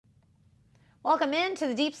Welcome in to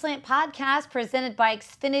the Deep Slant podcast presented by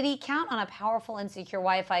Xfinity. Count on a powerful and secure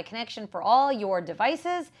Wi-Fi connection for all your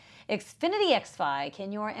devices. Xfinity XFi.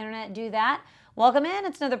 Can your internet do that? Welcome in.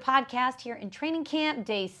 It's another podcast here in training camp.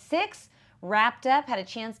 Day 6 wrapped up. Had a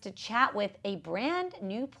chance to chat with a brand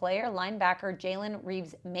new player, linebacker Jalen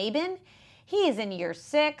Reeves-Maybin. He is in year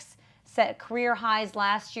 6. Set career highs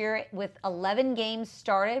last year with 11 games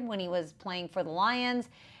started when he was playing for the Lions.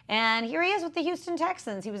 And here he is with the Houston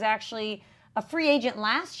Texans. He was actually a free agent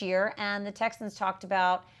last year, and the Texans talked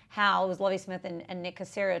about how, it was Lovie Smith and Nick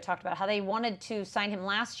Caserio talked about how they wanted to sign him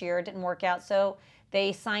last year. It didn't work out, so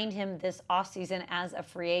they signed him this offseason as a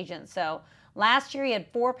free agent. So last year he had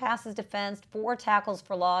 4 passes defensed, 4 tackles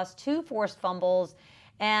for loss, 2 forced fumbles,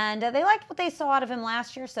 and they liked what they saw out of him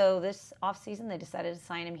last year, so this offseason they decided to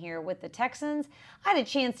sign him here with the Texans. I had a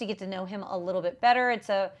chance to get to know him a little bit better. It's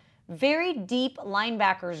a very deep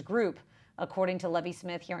linebackers group, according to Lovie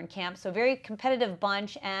Smith here in camp. So very competitive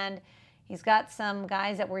bunch, and he's got some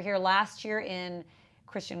guys that were here last year in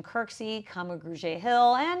Christian Kirksey, Kamu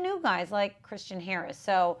Grugier-Hill, and new guys like Christian Harris.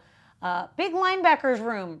 So big linebackers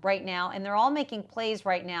room right now, and they're all making plays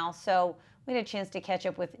right now. So we had a chance to catch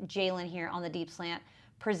up with Jalen here on the Deep Slant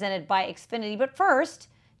presented by Xfinity. But first,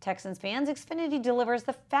 Texans fans, Xfinity delivers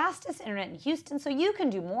the fastest internet in Houston so you can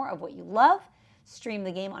do more of what you love. Stream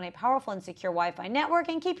the game on a powerful and secure Wi-Fi network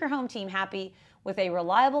and keep your home team happy with a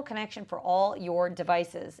reliable connection for all your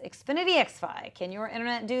devices. Xfinity XFi. Can your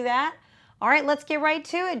internet do that? All right, let's get right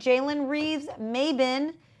to it. Jalen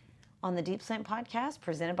Reeves-Maybin on the Deep Slant podcast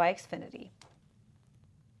presented by Xfinity.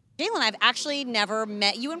 Jalen, I've actually never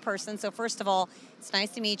met you in person, so first of all, it's nice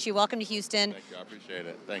to meet you. Welcome to Houston. Thank you. I appreciate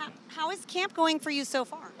it. Thank you. How is camp going for you so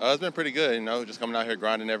far? It's been pretty good, just coming out here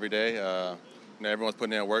grinding every day. Everyone's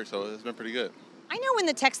putting in work, so it's been pretty good. I know when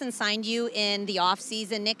the Texans signed you in the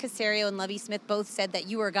offseason, Nick Caserio and Lovie Smith both said that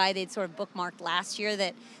you were a guy they'd sort of bookmarked last year,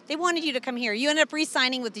 that they wanted you to come here. You ended up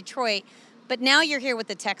re-signing with Detroit, but now you're here with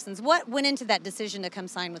the Texans. What went into that decision to come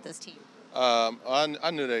sign with this team?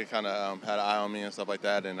 I knew they kind of had an eye on me and stuff like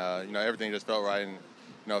that, and everything just felt right, and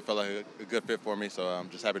it felt like a good fit for me, so I'm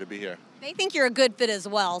just happy to be here. They think you're a good fit as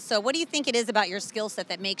well. So what do you think it is about your skill set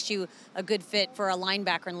that makes you a good fit for a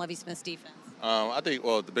linebacker in Lovie Smith's defense? I think,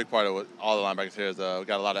 the big part of what all the linebackers here is we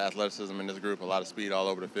got a lot of athleticism in this group, a lot of speed all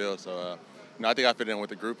over the field. So, I think I fit in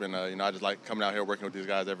with the group, and, I just like coming out here working with these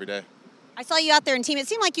guys every day. I saw you out there in team. It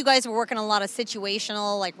seemed like you guys were working a lot of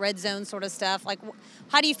situational, like red zone sort of stuff. Like,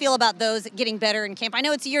 how do you feel about those getting better in camp? I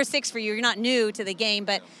know it's year 6 for you. You're not new to the game,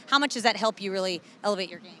 but how much does that help you really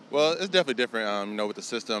elevate your game? Well, it's definitely different, with the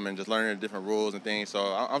system and just learning the different rules and things. So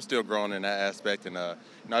I'm still growing in that aspect, and, I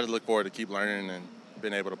just look forward to keep learning and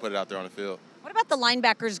being able to put it out there on the field. What about the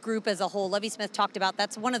linebackers group as a whole? Lovie Smith talked about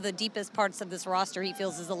that's one of the deepest parts of this roster, he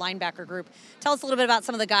feels, is the linebacker group. Tell us a little bit about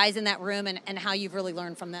some of the guys in that room and how you've really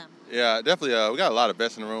learned from them. Yeah, definitely. We got a lot of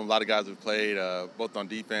vets in the room, a lot of guys who've played both on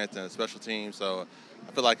defense and special teams. So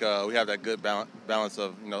I feel like we have that good balance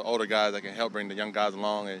of, older guys that can help bring the young guys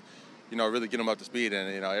along and, really get them up to speed.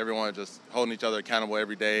 And, everyone just holding each other accountable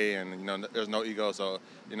every day, and, there's no ego. So,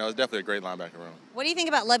 it's definitely a great linebacker room. What do you think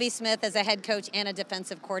about Lovie Smith as a head coach and a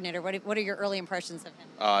defensive coordinator? What are your early impressions of him?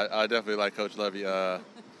 I definitely like Coach Lovie. I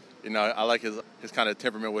like his kind of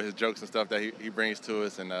temperament with his jokes and stuff that he brings to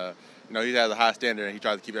us. And, he has a high standard, and he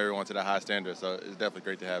tries to keep everyone to that high standard. So it's definitely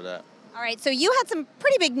great to have that. All right, so you had some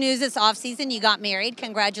pretty big news this offseason. You got married.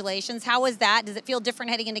 Congratulations. How was that? Does it feel different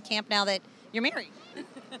heading into camp now that you're married?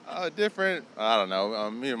 Different. I don't know.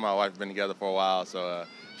 Me and my wife have been together for a while, so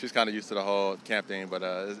she's kind of used to the whole camp thing. But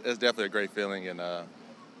it's definitely a great feeling, and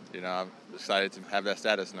I'm excited to have that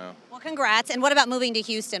status now. Well, congrats. And what about moving to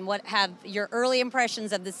Houston? What have your early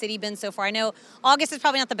impressions of the city been so far? I know August is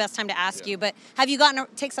probably not the best time to ask you, but have you gotten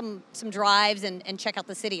to take some drives and check out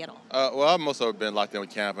the city at all? Well, I've mostly been locked in with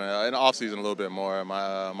camp, and in the off season a little bit more.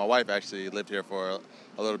 My wife actually lived here for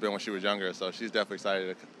a little bit when she was younger, so she's definitely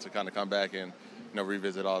excited to kind of come back and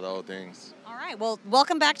revisit all the old things. All right. Well,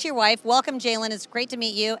 welcome back to your wife. Welcome, Jalen. It's great to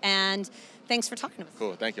meet you, and thanks for talking to us.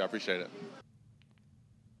 Cool. Thank you. I appreciate it.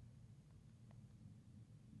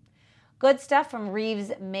 Good stuff from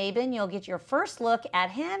Reeves-Maybin. You'll get your first look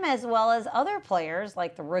at him as well as other players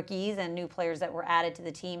like the rookies and new players that were added to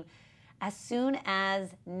the team as soon as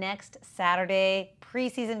next Saturday.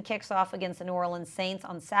 Preseason kicks off against the New Orleans Saints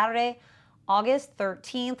on Saturday, August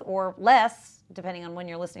 13th or less, depending on when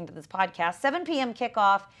you're listening to this podcast. 7 p.m.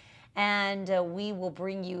 kickoff, and we will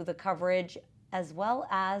bring you the coverage as well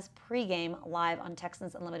as pregame live on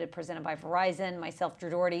Texans Unlimited presented by Verizon. Myself, Drew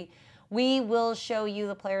Doherty. We will show you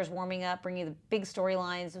the players warming up, bring you the big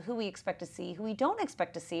storylines, who we expect to see, who we don't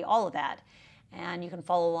expect to see, all of that. And you can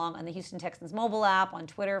follow along on the Houston Texans mobile app, on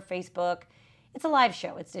Twitter, Facebook, it's a live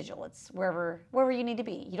show. It's digital. It's wherever you need to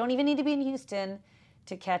be. You don't even need to be in Houston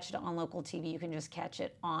to catch it on local TV. You can just catch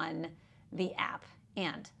it on the app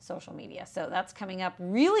and social media. So that's coming up.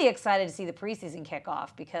 Really excited to see the preseason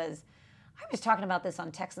kickoff because I was talking about this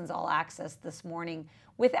on Texans All Access this morning.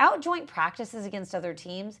 Without joint practices against other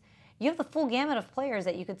teams, you have the full gamut of players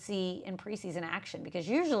that you could see in preseason action, because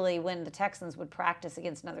usually when the Texans would practice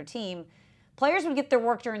against another team, players would get their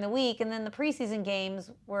work during the week, and then the preseason games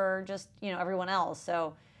were just, everyone else.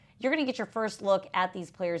 So you're going to get your first look at these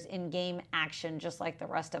players in game action just like the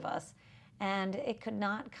rest of us, and it could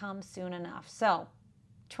not come soon enough. So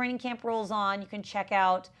training camp rolls on. You can check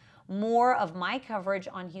out more of my coverage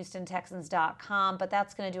on HoustonTexans.com, but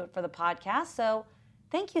that's going to do it for the podcast. So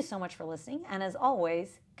thank you so much for listening, and as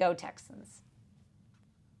always, go Texans.